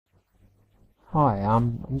Hi,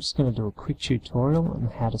 I'm just going to do a quick tutorial on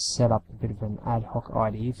how to set up a bit of an ad hoc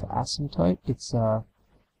IDE for Asymptote. It's a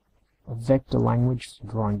vector language for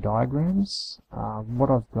drawing diagrams. What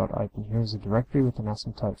I've got open here is a directory with an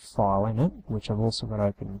Asymptote file in it, which I've also got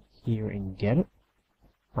open here in Get It.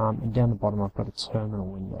 And down the bottom I've got a terminal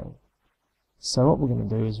window. So what we're going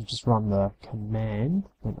to do is just run the command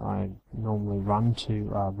that I normally run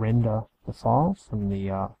to render the file from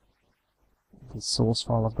the source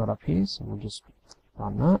file I've got up here, so we'll just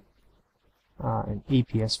run that. An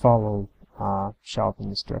EPS file will show up in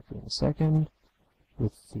this directory in a second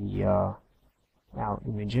with the our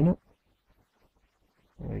image in it.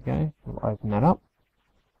 There we go, we'll open that up.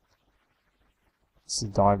 This is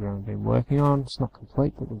the diagram I've been working on. It's not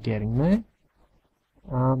complete, but we're getting there.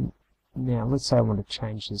 Now let's say I want to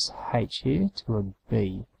change this H here to a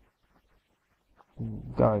B.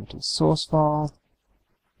 Go over to the source file,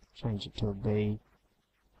 change it to a B,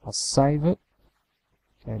 I'll save it,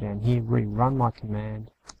 go down here, rerun my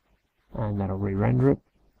command, and that'll re-render it.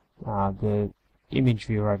 The image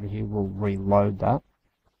viewer over here will reload that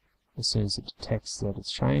as soon as it detects that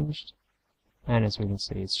it's changed, and as we can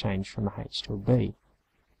see it's changed from a H to a B.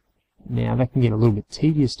 Now that can get a little bit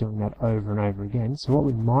tedious doing that over and over again, so what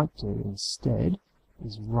we might do instead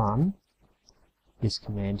is run this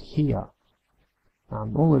command here.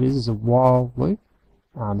 All it is a while loop.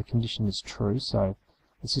 The condition is true, so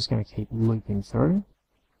it's just going to keep looping through.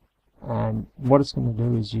 And what it's going to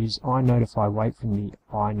do is use Inotify wait from the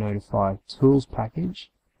Inotify tools package,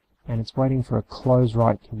 and it's waiting for a close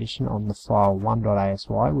write condition on the file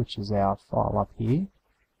 1.asy, which is our file up here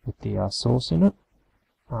with the source in it.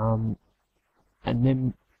 And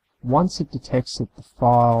then once it detects that the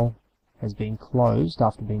file has been closed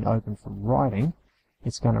after being opened from writing,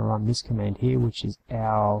 it's going to run this command here, which is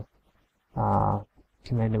our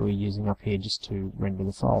command that we're using up here just to render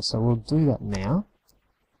the file. So we'll do that now,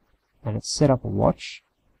 and it's set up a watch,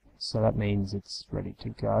 so that means it's ready to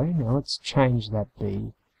go. Now let's change that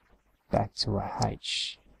B back to a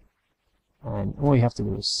H, and all you have to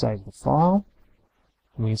do is save the file,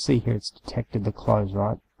 and we can see here it's detected the close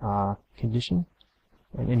write condition,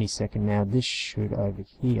 and any second now this should over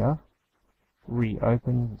here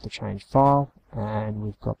reopen the changed file, and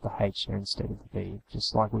we've got the H there instead of the B,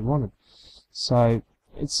 just like we wanted. So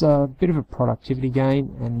it's a bit of a productivity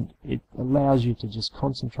gain, and it allows you to just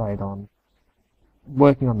concentrate on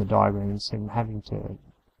working on the diagram instead of having to,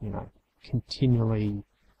 continually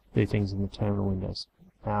do things in the terminal windows.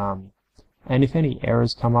 And if any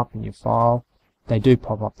errors come up in your file, they do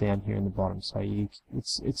pop up down here in the bottom. So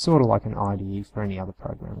it's sort of like an IDE for any other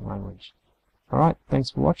programming language. Alright,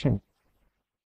 thanks for watching.